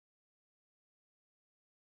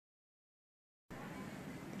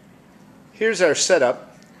here's our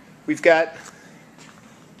setup. We've got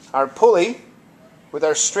our pulley with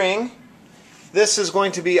our string. This is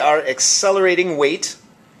going to be our accelerating weight.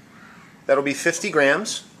 That'll be 50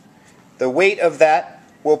 grams. The weight of that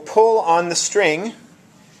will pull on the string,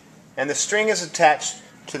 and the string is attached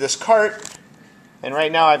to this cart, and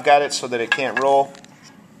right now I've got it so that it can't roll.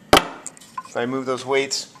 If I move those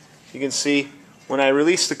weights, you can see when I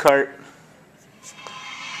release the cart,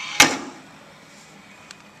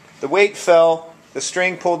 the weight fell, the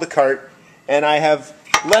string pulled the cart, and I have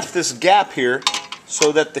left this gap here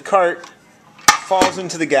so that the cart falls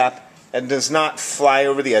into the gap and does not fly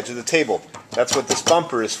over the edge of the table. That's what this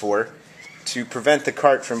bumper is for, to prevent the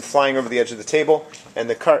cart from flying over the edge of the table, and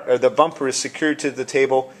the bumper is secured to the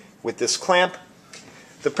table with this clamp.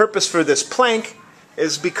 The purpose for this plank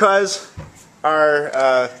is because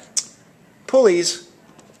our pulleys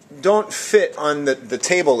don't fit on the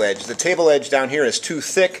table edge. The table edge down here is too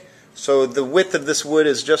thick, so the width of this wood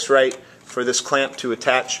is just right for this clamp to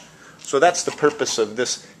attach. So that's the purpose of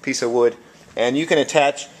this piece of wood. And you can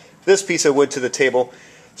attach this piece of wood to the table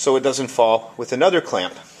so it doesn't fall with another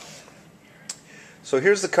clamp. So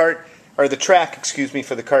here's the cart, or the track, excuse me,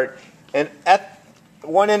 for the cart. And at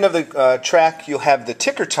one end of the track you'll have the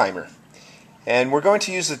ticker timer. And we're going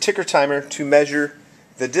to use the ticker timer to measure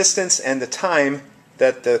the distance and the time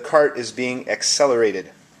that the cart is being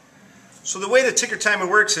accelerated. So the way the ticker timer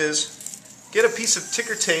works is, get a piece of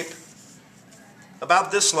ticker tape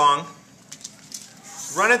about this long,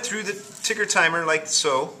 run it through the ticker timer like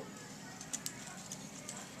so,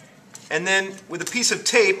 and then with a piece of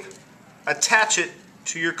tape attach it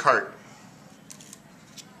to your cart.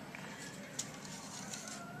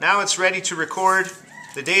 Now it's ready to record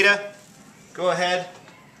the data. Go ahead,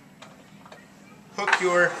 hook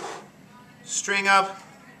your string up,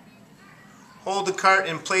 hold the cart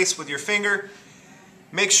in place with your finger.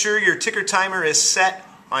 Make sure your ticker timer is set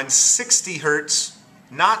on 60 Hertz,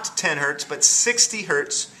 not 10 Hertz, but 60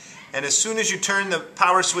 Hertz. And as soon as you turn the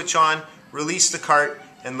power switch on, release the cart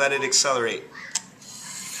and let it accelerate.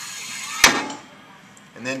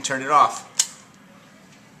 And then turn it off.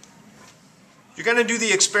 You're going to do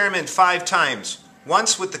the experiment 5 times.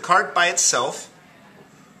 Once with the cart by itself.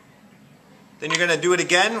 Then you're going to do it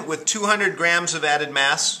again with 200 grams of added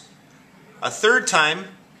mass. A third time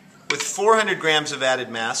with 400 grams of added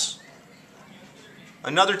mass.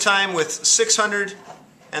 Another time with 600.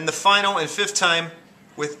 And the final and 5th time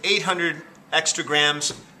with 800 extra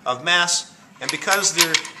grams of mass. And because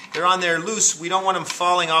they're on there loose, we don't want them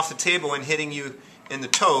falling off the table and hitting you in the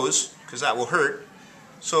toes, because that will hurt.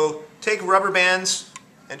 So take rubber bands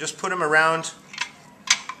and just put them around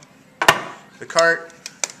the cart,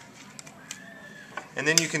 and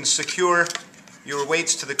then you can secure your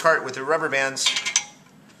weights to the cart with the rubber bands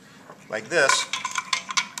like this.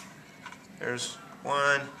 There's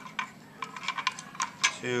 1,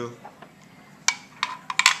 2,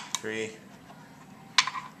 3,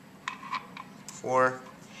 4,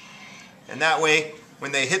 and that way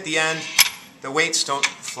when they hit the end, the weights don't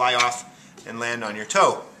fly off and land on your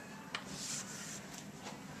toe.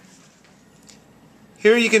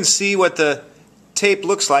 Here you can see what the tape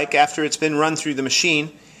looks like after it's been run through the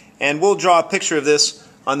machine, and we'll draw a picture of this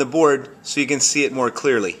on the board so you can see it more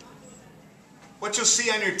clearly. What you'll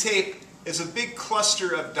see on your tape is a big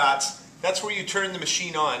cluster of dots. That's where you turn the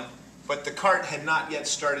machine on, but the cart had not yet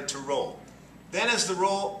started to roll. Then as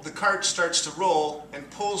the cart starts to roll and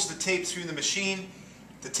pulls the tape through the machine,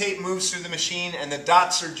 the tape moves through the machine and the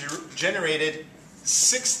dots are generated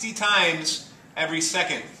 60 times every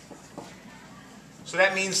second. So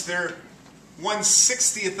that means they're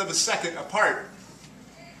 1/60th of a second apart.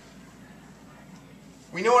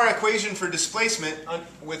 We know our equation for displacement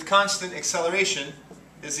with constant acceleration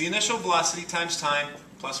is the initial velocity times time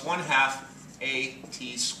plus 1/2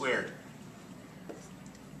 at squared.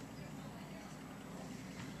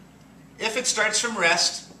 If it starts from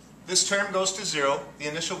rest, this term goes to 0, the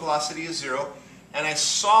initial velocity is 0, and I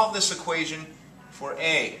solve this equation for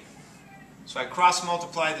a. So I cross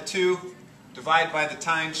multiply the 2, divide by the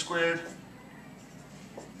time squared,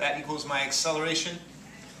 that equals my acceleration.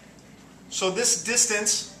 So this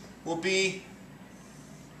distance will be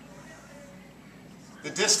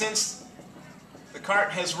the distance the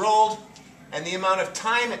cart has rolled and the amount of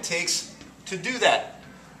time it takes to do that.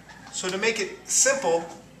 So to make it simple,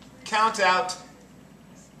 count out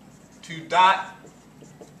to dot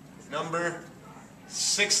number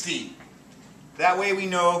 60. That way we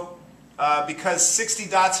know, because 60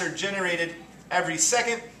 dots are generated every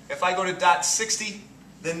second, if I go to dot 60,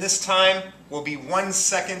 then this time will be 1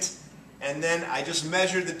 second, and then I just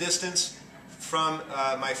measure the distance from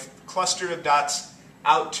my cluster of dots,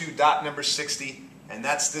 out to dot number 60, and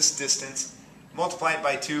that's this distance. Multiply it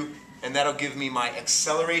by 2, and that'll give me my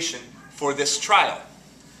acceleration for this trial.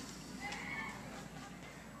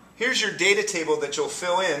 Here's your data table that you'll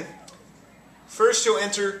fill in. First you'll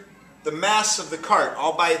enter the mass of the cart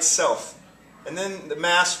all by itself, and then the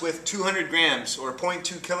mass with 200 grams or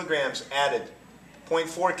 0.2 kilograms added,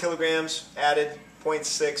 0.4 kilograms added,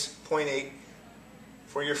 0.6, 0.8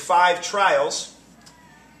 for your 5 trials.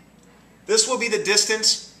 This will be the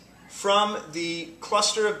distance from the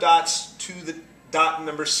cluster of dots to the dot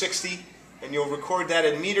number 60, and you'll record that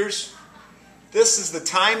in meters. This is the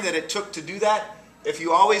time that it took to do that. If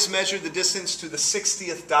you always measure the distance to the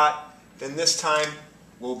 60th dot, then this time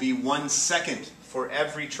will be 1 second for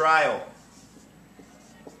every trial.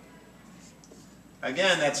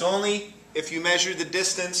 Again, that's only if you measure the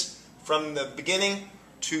distance from the beginning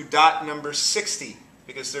to dot number 60,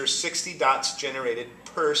 because there's 60 dots generated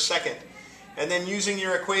per second. And then using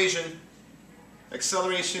your equation,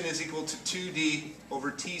 acceleration is equal to 2d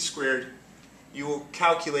over t squared, you will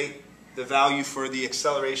calculate the value for the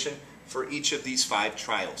acceleration for each of these 5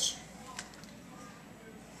 trials.